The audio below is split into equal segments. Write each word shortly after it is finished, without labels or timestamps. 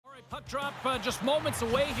Puck drop just moments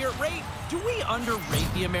away here. Ray, do we underrate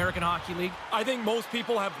the American Hockey League? I think most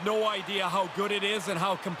people have no idea how good it is and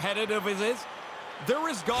how competitive it is. There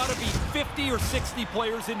has got to be 50 or 60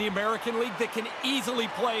 players in the American League that can easily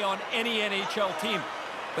play on any NHL team.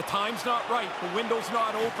 The time's not right. The window's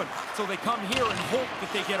not open. So they come here and hope that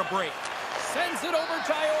they get a break. Sends it over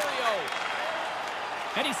to Iorio.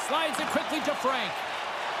 And he slides it quickly to Frank.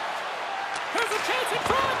 Here's a chance in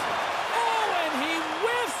front. Oh, and he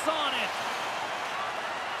whiffs on it.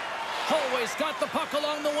 Holloway's got the puck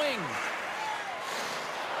along the wing.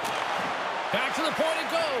 Back to the point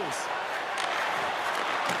it goes.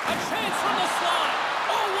 A chance from the slot.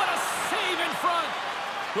 Oh, what a save in front.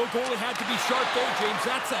 The goalie had to be sharp there, James.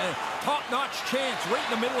 That's a top-notch chance right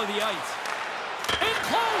in the middle of the ice. In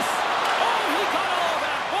close. Oh, he got all of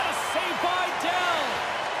that. What a save by Dell.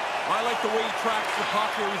 I like the way he tracks the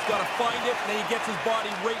puck here. He's got to find it, and then he gets his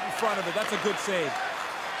body right in front of it. That's a good save.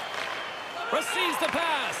 Receives the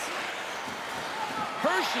pass.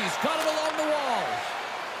 Hershey's got it along the wall.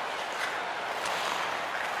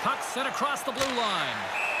 Puck sent across the blue line.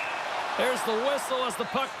 There's the whistle as the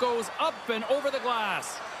puck goes up and over the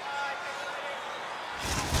glass.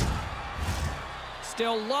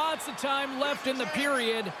 Still lots of time left in the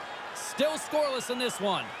period. Still scoreless in this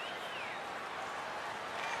one.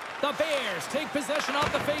 The Bears take possession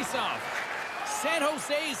off the faceoff. San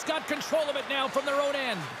Jose's got control of it now from their own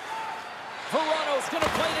end. Toronto's going to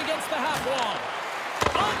play it against the half wall.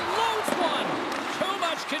 Unloads one. Too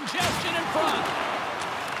much congestion in front.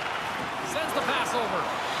 Sends the pass over.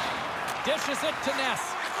 Dishes it to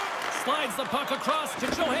Ness. Slides the puck across to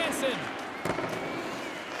Johansson.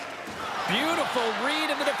 Beautiful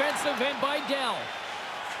read in the defensive end by Dell.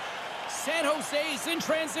 San Jose's in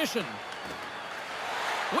transition.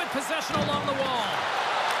 With possession along the wall.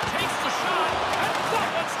 Takes the shot, and that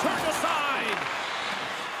one's turned aside.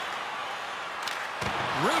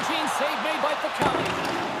 Routine save made by Ficali.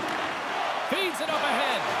 Feeds it up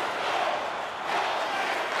ahead.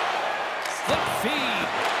 Slip feed.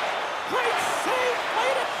 Great save,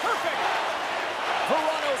 played it perfect.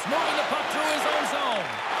 Toronto's moving the puck through his own zone.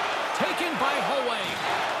 Taken by Holloway.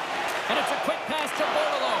 And it's a quick pass to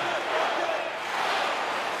Bortolo.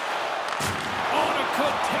 Oh, and a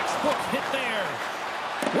good textbook hit there.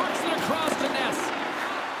 Works it across to Ness.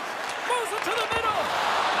 Moves it to the middle.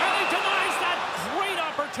 And he denies that great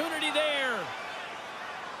opportunity there.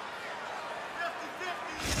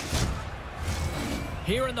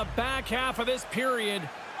 Here in the back half of this period,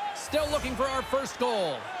 still looking for our first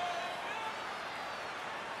goal.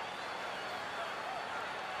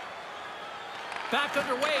 Back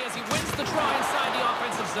underway as he wins the try inside the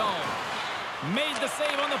offensive zone. Made the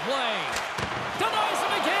save on the play. Denies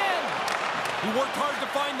him again. He worked hard to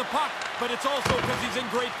find the puck, but it's also because he's in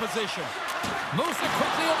great position. Moves it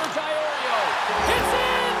quickly over to Iorio. It's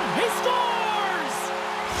in! He scores!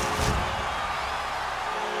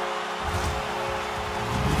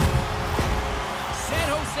 San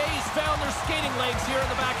Jose's found their skating legs here in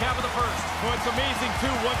the back half of the first. Well, it's amazing,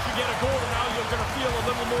 too. Once you get a goal, now you're going to feel a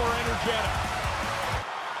little more energetic.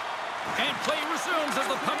 And play resumes as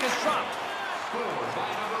the puck is dropped.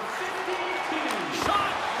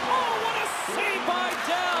 Shot! Oh, what a save by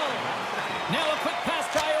Dell! Now a quick pass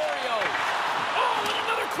to Iorio. Oh, and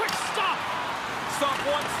another quick stop! Stop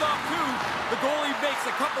one, stop two. The goalie makes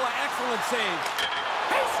a couple of excellent saves.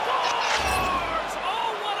 He scores!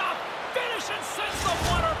 Oh, what a finish, and sends the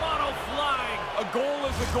water bottle flying. A goal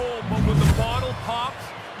is a goal, but when the bottle pops,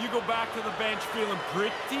 you go back to the bench feeling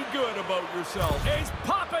pretty good about yourself. He's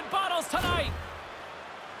popping bottles tonight.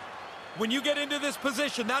 When you get into this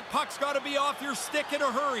position, that puck's got to be off your stick in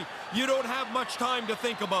a hurry. You don't have much time to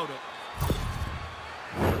think about it.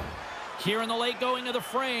 Here in the late going to the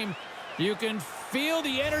frame, you can feel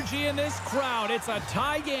the energy in this crowd. It's a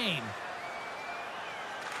tie game.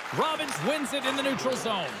 Robbins wins it in the neutral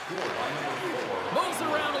zone. Moves it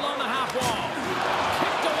around along the half wall.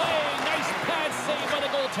 Kicked away. Nice pad save by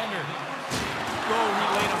the goaltender. Oh, he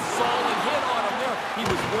laid a solid hit on him there. He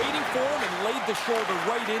was waiting for him and laid the shoulder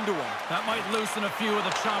right into him. That might loosen a few of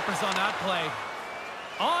the choppers on that play.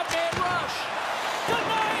 Odd man rush.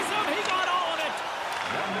 Denies him. He got all of it.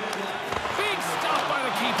 Big stop by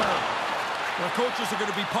the keeper. The coaches are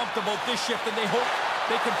going to be pumped about this shift, and they hope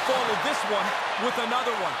they can follow this one with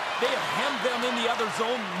another one. They have hemmed them in the other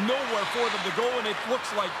zone, nowhere for them to go, and it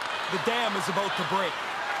looks like the dam is about to break.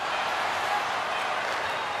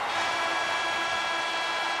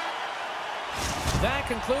 That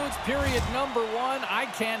concludes period number one. I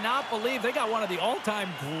cannot believe they got one of the all-time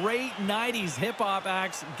great 90s hip-hop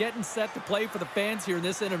acts getting set to play for the fans here in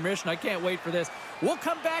this intermission. I can't wait for this. We'll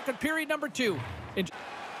come back at period number two.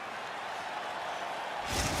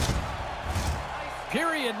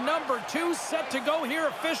 Period number 2 set to go here.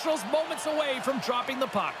 Officials moments away from dropping the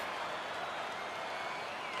puck.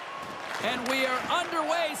 And we are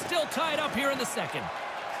underway, still tied up here in the second.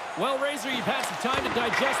 Well, Razor, you've had some time to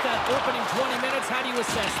digest that opening 20 minutes. How do you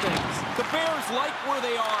assess things? The Bears like where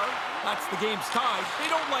they are. That's the game's tied. They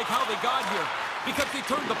don't like how they got here because they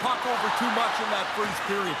turned the puck over too much in that first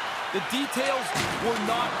period. The details were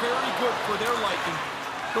not very good for their liking.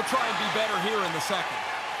 They'll try and be better here in the second.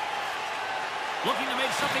 Looking to make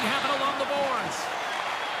something happen along the boards.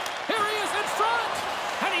 Here he is in front.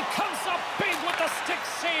 And he comes up big with the stick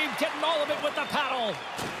save, getting all of it with the paddle.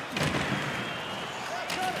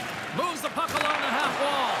 Moves the puck along the half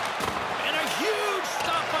wall. And a huge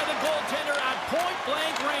stop by the goaltender at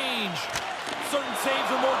point-blank range. Certain saves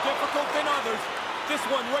are more difficult than others. This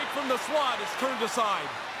one right from the slot is turned aside.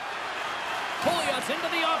 Pouliot's into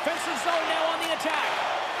the offensive zone now on the attack.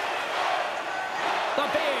 The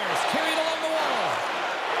Bears carried along the wall.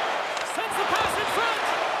 Sends the pass in front.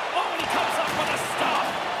 Oh, and he comes up with a stop.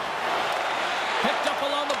 Picked up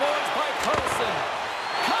along the boards by Carlson.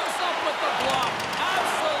 Comes up with the block.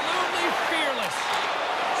 Absolutely fearless.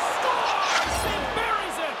 Scores and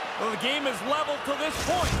buries it. Well, the game is level to this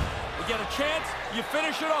point. You get a chance, you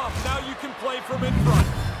finish it off. Now you can play from in front.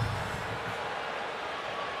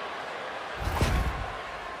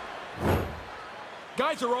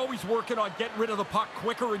 Guys are always working on getting rid of the puck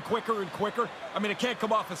quicker and quicker and quicker. I mean, it can't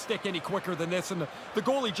come off a stick any quicker than this, and the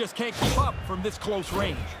goalie just can't keep up from this close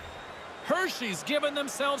range. Hershey's given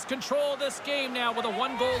themselves control of this game now with a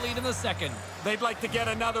 1-goal lead in the second. They'd like to get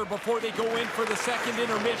another before they go in for the second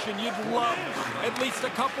intermission. You'd love at least a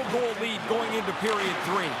couple goal lead going into period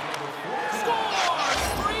 3.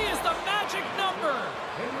 Score! 3 is the magic number.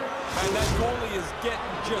 And that goalie is getting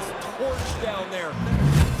just torched down there.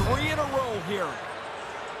 3 in a row here.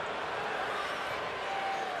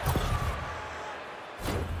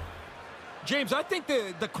 James, I think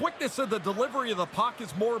the quickness of the delivery of the puck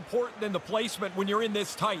is more important than the placement when you're in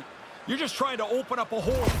this tight. You're just trying to open up a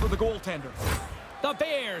hole for the goaltender. The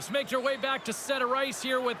Bears make their way back to center ice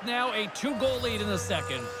here with now a 2-goal lead in the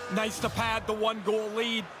second. Nice to pad the 1-goal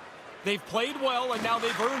lead. They've played well, and now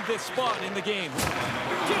they've earned this spot in the game.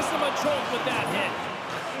 Gives them a jolt with that hit.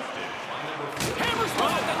 Hammers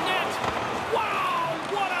one at the net. Wow,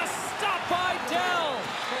 what a stop by Dell.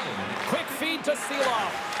 Quick feed to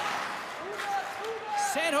Seeloff.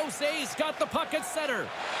 San Jose's got the puck at center.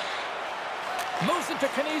 Moves it to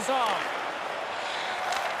Knizov.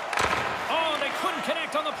 Oh, they couldn't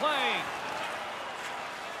connect on the play.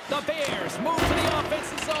 The Bears move to the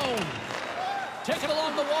offensive zone. Taken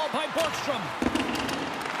along the wall by Borgstrom.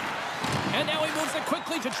 And now he moves it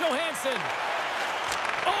quickly to Johansson.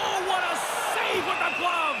 Oh, what a save with the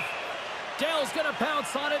glove. Dell's going to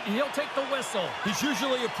bounce on it, and he'll take the whistle. He's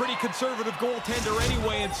usually a pretty conservative goaltender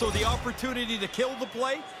anyway, and so the opportunity to kill the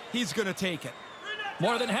play, he's going to take it.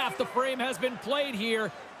 More than half the frame has been played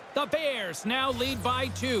here. The Bears now lead by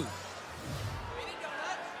 2.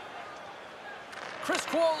 Chris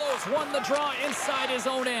Cuolo's won the draw inside his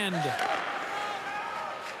own end.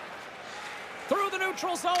 Through the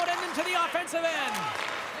neutral zone and into the offensive end.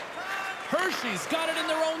 Hershey's got it in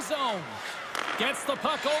their own zone. Gets the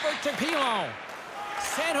puck over to Pilon.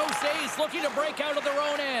 San Jose's looking to break out of their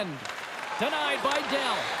own end. Denied by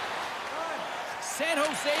Dell. San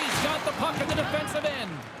Jose's got the puck in the defensive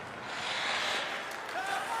end.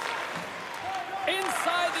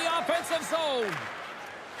 Inside the offensive zone.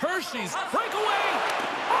 Hershey's breakaway.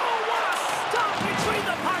 Oh, what a stop between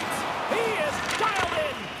the pipes. He is dialed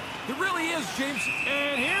in. It really is, James.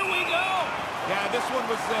 And here we go. Yeah, this one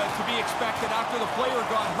was to be expected. After the player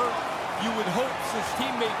got hurt, you would hope his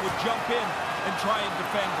teammate would jump in and try and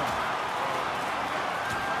defend him.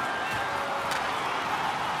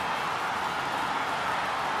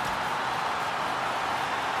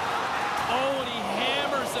 Oh, and he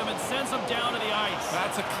hammers him and sends him down to the ice.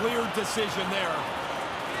 That's a clear decision there.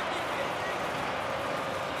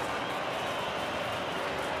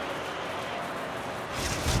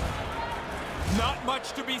 Not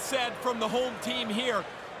much to be said from the home team here.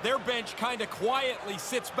 Their bench kind of quietly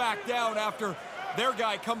sits back down after their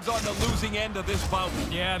guy comes on the losing end of this bout.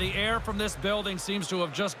 Yeah, the air from this building seems to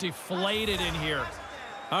have just deflated in here.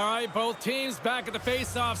 All right, both teams back at the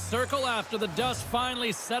face-off circle after the dust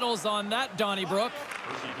finally settles on that Donnybrook.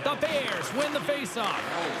 The Bears win the face-off.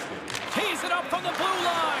 Tees it up from the blue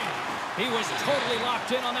line. He was totally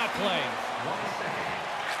locked in on that play.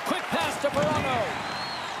 Quick pass to Barracuda.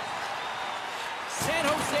 San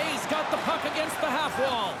Jose's got the puck against the half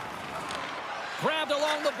wall. Grabbed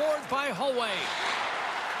along the boards by Holloway.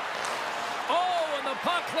 Oh, and the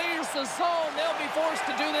puck clears the zone. They'll be forced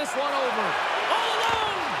to do this one over. All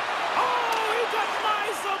alone! Oh, he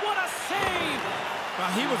denies them. What a save!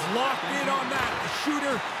 He was locked in on that. The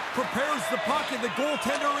shooter prepares the puck, and the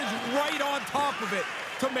goaltender is right on top of it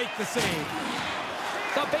to make the save.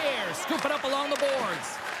 The Bears scoop it up along the boards.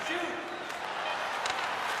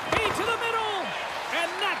 Feed to the middle, and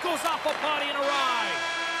that goes off a body and a ride.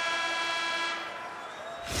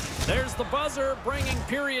 There's the buzzer, bringing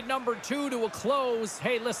period number 2 to a close.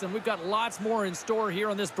 Hey, listen, we've got lots more in store here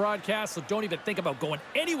on this broadcast, so don't even think about going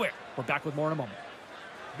anywhere. We're back with more in a moment.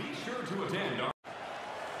 Be sure to attend our...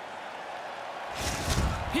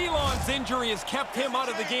 Pilon's injury has kept him out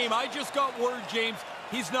of the game. I just got word, James,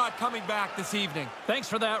 he's not coming back this evening. Thanks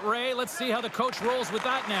for that, Ray. Let's see how the coach rolls with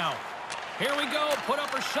that now. Here we go. Put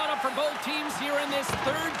up or shut up for both teams here in this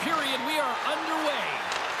third period. We are underway.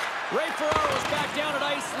 Ray Ferraro's back down at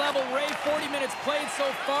ice level. Ray, 40 minutes played so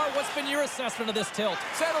far. What's been your assessment of this tilt?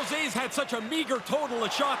 San Jose's had such a meager total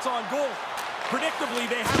of shots on goal. Predictably,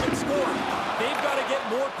 they haven't scored. They've got to get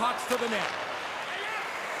more pucks to the net.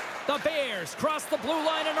 The Bears cross the blue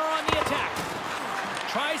line and are on the attack.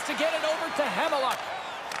 Tries to get it over to Hemmeluk.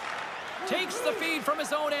 Takes the feed from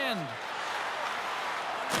his own end.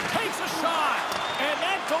 Takes a shot. And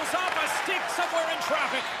that goes off a stick somewhere in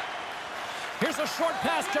traffic. Here's a short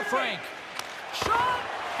pass to Frank. Shot!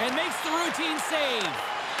 And makes the routine save.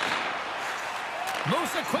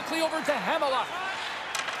 Moves it quickly over to Hemmeluk.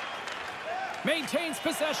 Maintains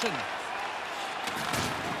possession.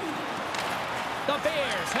 The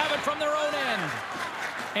Bears have it from their own end.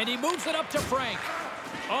 And he moves it up to Frank.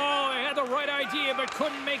 Oh, he had the right idea, but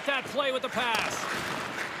couldn't make that play with the pass.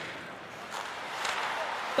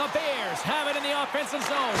 The Bears have it in the offensive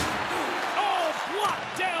zone. Oh,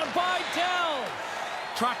 blocked down by Dell.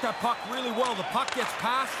 Tracked that puck really well. The puck gets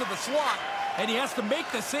passed to the slot, and he has to make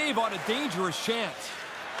the save on a dangerous chance.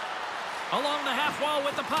 Along the half wall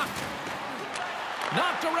with the puck.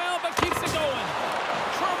 Knocked around, but keeps it going.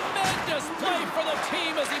 Tremendous play for the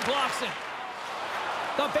team as he blocks it.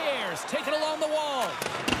 The Bears take it along the wall.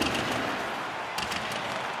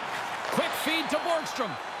 Quick feed to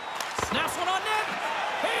Borgstrom. Snaps one on net.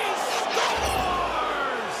 He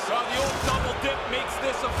scores! The old double dip makes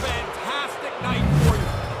this a fantastic night for you.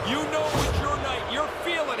 You know it's your night. You're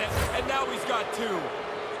feeling it, and now he's got 2.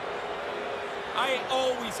 I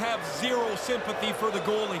always have zero sympathy for the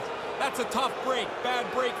goalie. That's a tough break.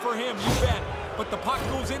 Bad break for him, you bet. But the puck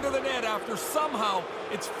goes into the net after somehow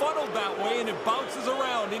it's funneled that way and it bounces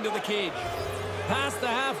around into the cage. Past the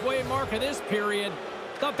halfway mark of this period,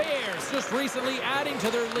 the Bears just recently adding to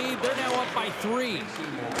their lead. They're now up by 3.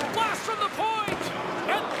 Blast from the point!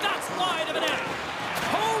 And that's wide of the net.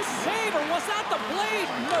 Oh, saver! Was that the blade?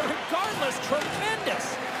 Regardless,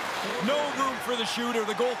 tremendous. No room for the shooter.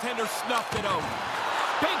 The goaltender snuffed it out.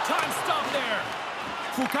 Big time stop there.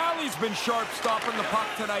 Fucali's been sharp stopping the puck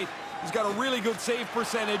tonight. He's got a really good save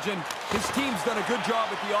percentage, and his team's done a good job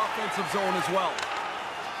at the offensive zone as well.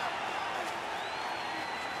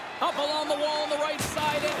 Up along the wall on the right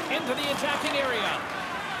side and into the attacking area.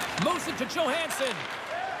 Moves it to Johansson.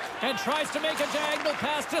 And tries to make a diagonal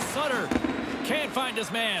pass to Sutter. Can't find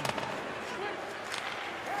his man.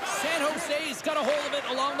 San Jose's got a hold of it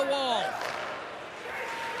along the wall.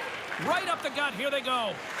 Right up the gut. Here they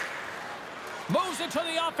go. Moves it to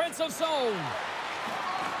the offensive zone.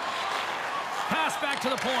 Pass back to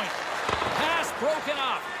the point. Pass broken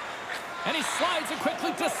up. And he slides it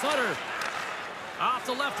quickly to Sutter. Off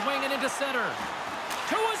the left wing and into center.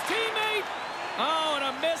 To his teammate. Oh,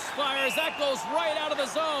 and a misfire as that goes right out of the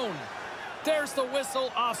zone. There's the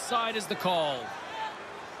whistle. Offside is the call.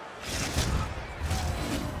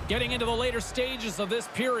 Getting into the later stages of this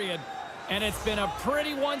period, and it's been a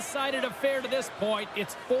pretty one-sided affair to this point.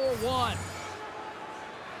 It's 4-1.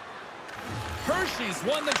 Hershey's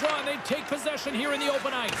won the draw, and they take possession here in the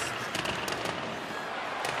open ice.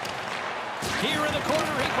 Here in the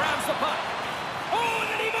corner, he grabs the puck. Oh,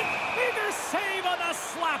 and an even save on the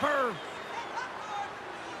slapper.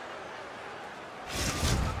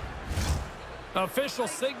 Official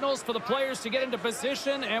signals for the players to get into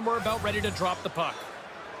position, and we're about ready to drop the puck.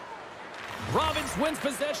 Robbins wins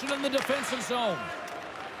possession in the defensive zone.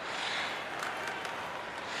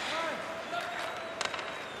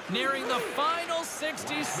 Nearing the final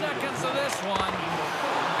 60 seconds of this one.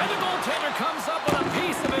 And the goaltender comes up with a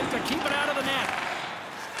piece of it to keep it out of the net.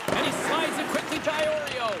 And he slides it quickly to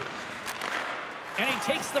Iorio. And he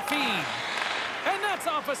takes the feed. And that's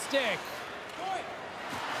off a stick.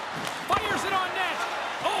 Fires it on net.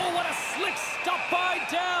 Oh, what a slick stop by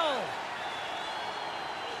Dell.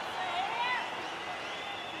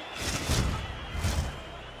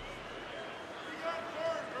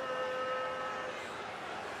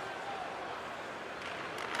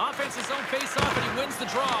 Offense his own face-off, and he wins the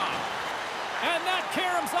draw. And that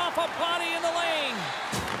caroms off a body in the lane.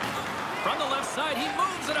 From the left side, he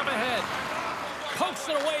moves it up ahead. Pokes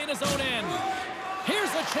it away in his own end. Here's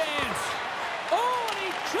a chance. Oh, and he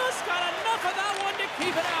just got enough of that one to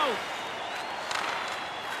keep it out.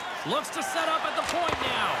 Looks to set up at the point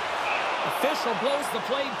now. Official blows the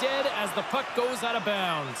play dead as the puck goes out of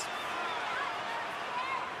bounds.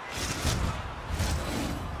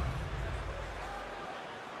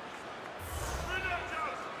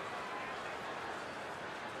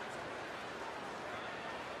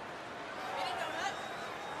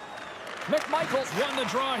 McMichael's won the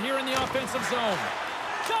draw here in the offensive zone.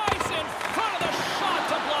 Dives in front of the shot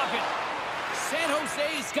to block it. San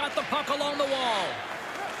Jose's got the puck along the wall.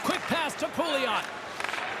 Quick pass to Pouliot.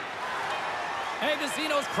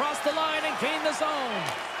 Agostino's crossed the line and gained the zone.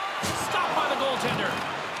 Stopped by the goaltender.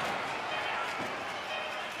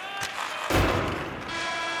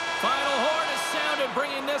 Final horn is sounded,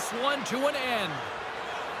 bringing this one to an end.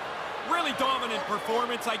 Really dominant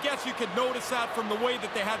performance. I guess you could notice that from the way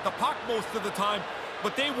that they had the puck most of the time,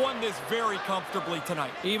 but they won this very comfortably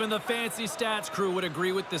tonight. Even the fancy stats crew would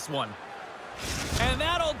agree with this one. And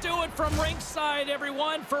that'll do it from ringside,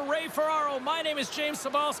 everyone. For Ray Ferraro, my name is James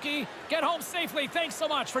Cybulski. Get home safely. Thanks so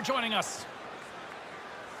much for joining us.